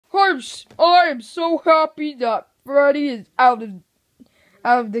I am so happy that Freddy is out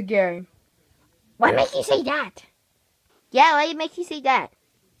of the game. What makes you say that? Yeah, why makes you say that?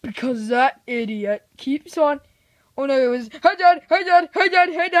 Because that idiot keeps on. Oh no, it was hey dad, hey dad, hey dad,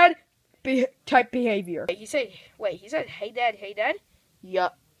 hey dad. Type behavior. He said, hey dad.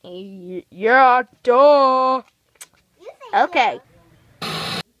 Yup. Yeah, duh. Okay.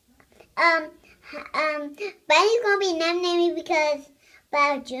 Buddy's gonna be named because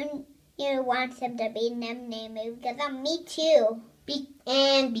Bob Jr. wants him to be named because me too.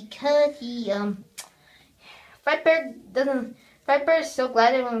 Because he Fredbear is so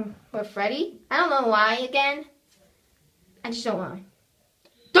glad that I'm with Freddy. I don't know why again. I just don't know.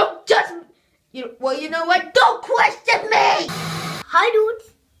 Don't judge me. You know what? Don't question me. Hi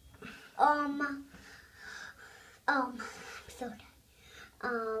dudes. So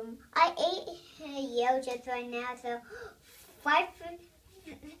I ate yellow just right now, so Freddy's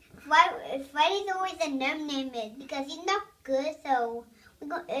always a name because he's not good, so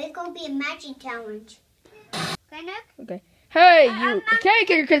it's gonna be a matching challenge. Okay. Hey, you okay,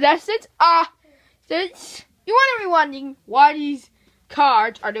 contestants? Since you want to be wondering why these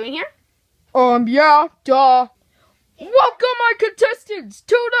cards are doing here? Yeah, duh. Welcome, my contestants,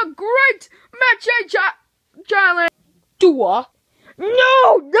 to the great matching challenge. Duh.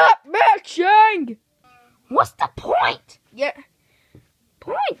 No, not matching. What's the point? Yeah.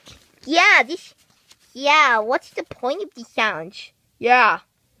 Point? Yeah, what's the point of the challenge? Yeah.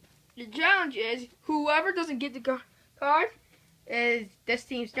 The challenge is whoever doesn't get the card is this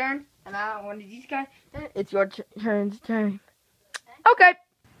team's turn, and I don't want these guys. It's your turn. Okay.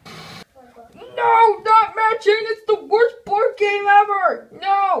 No, not matching. It's the worst board game ever.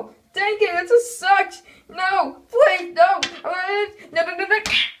 No, dang it, it's a sucks. No, please, no. No.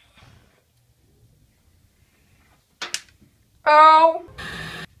 Oh.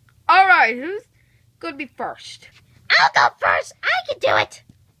 All right, who's gonna be first? I'll go first. I can do it.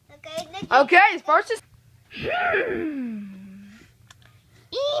 Okay, first is. Eeny,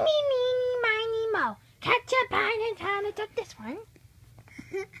 meeny, miny, mo. Catch a pine and time to took this one.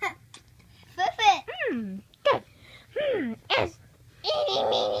 Good. It's eeny,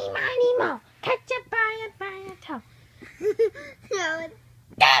 meeny, miny, mo. Catch a pine and find a toe. No.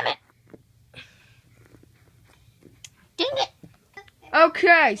 Damn it. Dang it.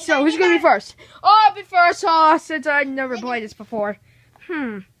 Okay, so who's gonna be first? I'll be first, since I never played this before.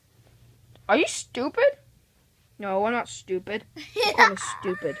 Are you stupid? No, I'm not stupid. I'm kind of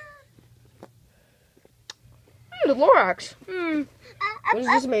stupid. The Lorax. What does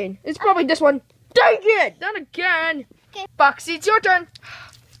this mean? It's probably this one. Dang it! Not again! Okay. Foxy, it's your turn.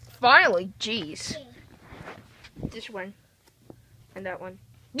 Finally, jeez. This one. And that one.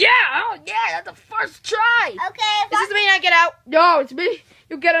 Yeah! Oh, yeah! That's the first try! Okay. Does this mean I get out? No, it's me.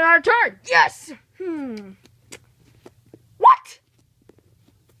 You get another turn. Yes! What?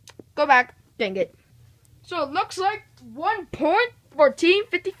 Go back. Dang it. So it looks like 1 point for Team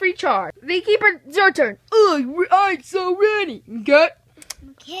 50 free charge. Beekeeper, it's your turn. I'm so ready. Get.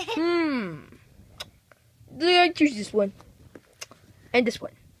 Okay. I choose this one. And this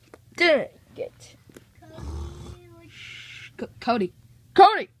one. Dang it. Cody.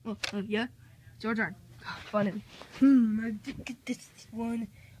 Yeah? It's your turn. Finally. I think this one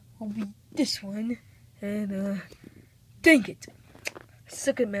will be this one. And, dang it. I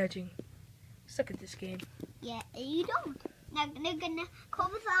suck at matching. Suck at this game. Yeah, you don't. Now they're gonna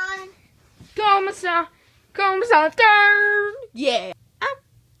Komasan. Komasan turn. Yeah.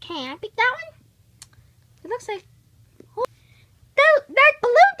 Can I pick that one? It looks like that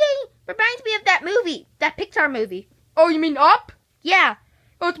balloon thing reminds me of that movie, that Pixar movie. Oh, you mean Up? Yeah.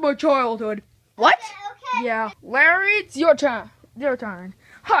 That's my childhood. What? Okay. Yeah. Larry, it's your turn. Your turn.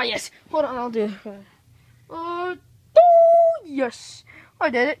 Oh, yes. Hold on, I'll do it. Oh, yes. I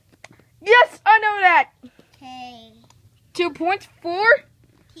did it. Yes, I know that. Okay. 2 points for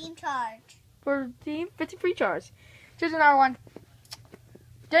Team charge. Team 50 free charge. Here's another one.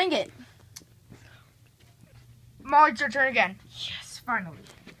 Dang it. Molly, it's your turn again. Yes, finally.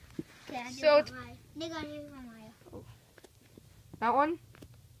 Okay, So it's that one.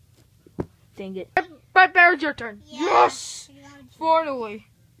 Dang it. But Bear's your turn. Yeah. Yes, finally.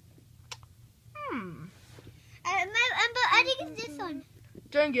 I think it's this one.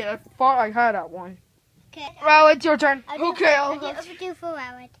 Dang it, I thought I had that one. Okay. Well, it's your turn. Okay, I'll I'll do for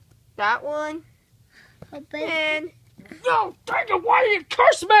Howard. that one. But And no, dang it, why did you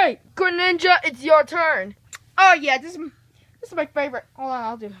curse me? Good Ninja, it's your turn. Oh yeah, this is my favorite. Hold on,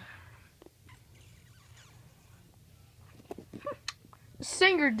 I'll do.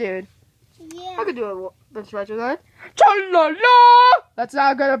 Singer dude. Yeah. I could do it. Let's try to that. Cha-la-la! That's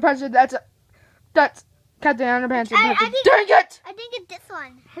not a good impression. That's Captain Underpants impression. Dang it! I think it's this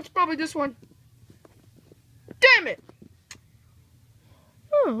one. It's probably this one. Damn it!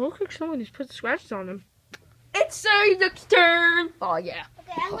 Oh, look like someone just put the scratches on them. It's Sadek's turn! Oh, yeah.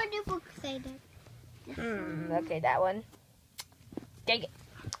 Okay, I'm going to do for Sadek. Okay, that one. Dang it.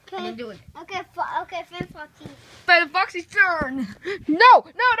 Okay. I'm doing it. Okay, Fan Foxy. Fan Foxy's turn! No! No,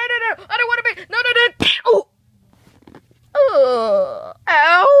 I don't want to be... No! Oh!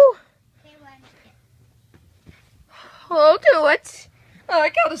 Ow! Okay, I'll do it. Oh, I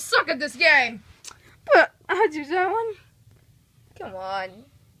kind of suck at this game. But I'll do that one. Come on.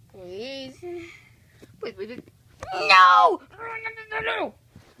 Please. Please. No! No!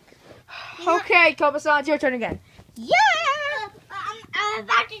 Okay, Koba-san, it's your turn again. Yeah! I'm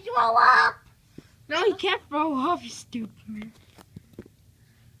about to throw up. No, you can't throw off, you stupid man.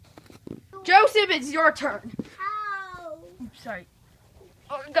 Joseph, it's your turn. How? Oops, sorry.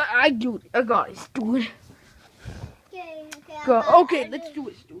 Oh, I do it. I got it, dude. Okay, Okay, let's do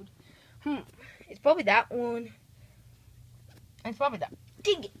it, dude. It's probably that one. It's probably that.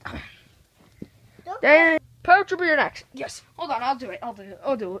 Dang it. Then, Poach will be your next. Yes. Hold on, I'll do it. I'll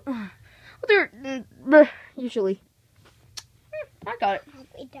do it. Usually. I got it. I'll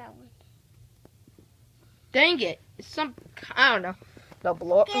wait that one. Dang it. It's some, I don't know. The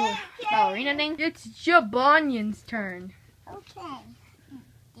ballerina thing. It's Jabonion's turn. Okay.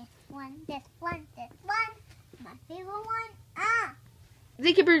 This one. My favorite one.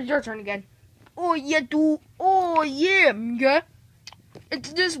 Zeke, it's your turn again. Oh, yeah, dude. Oh, yeah, mga.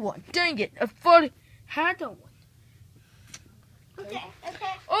 It's this one. Dang it. I thought it had that one. Okay.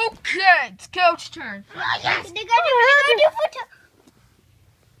 Okay, it's Coach's turn. Yes. They're gonna do photo.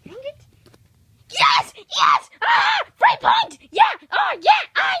 Dang it. Yes! Ah! Free point! Yeah! Oh, yeah!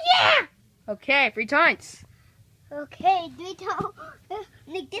 Oh, yeah! Okay, 3 times. Okay, 3 times.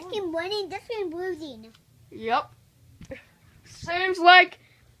 Like this game winning, this game losing. Yep. Seems like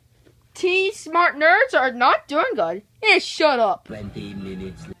T-smart nerds are not doing good. Yeah, shut up. 20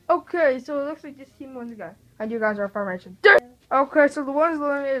 minutes. Okay, so it looks like this team wins again. And you guys are formation. Okay, so the ones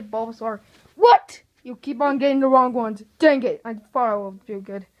eliminated is Bulbasaur. What? You keep on getting the wrong ones. Dang it. I thought I would do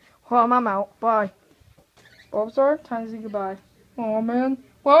good. Well, I'm out. Bye. Bulbasaur, time to say goodbye. Oh, man.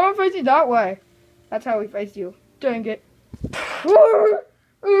 Why am I facing that way? That's how we faced you. Dang it.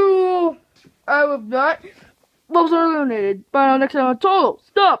 Ooh, I was not. Bulbasaur eliminated. Bye now next time on Total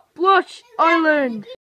Stop Plush Island.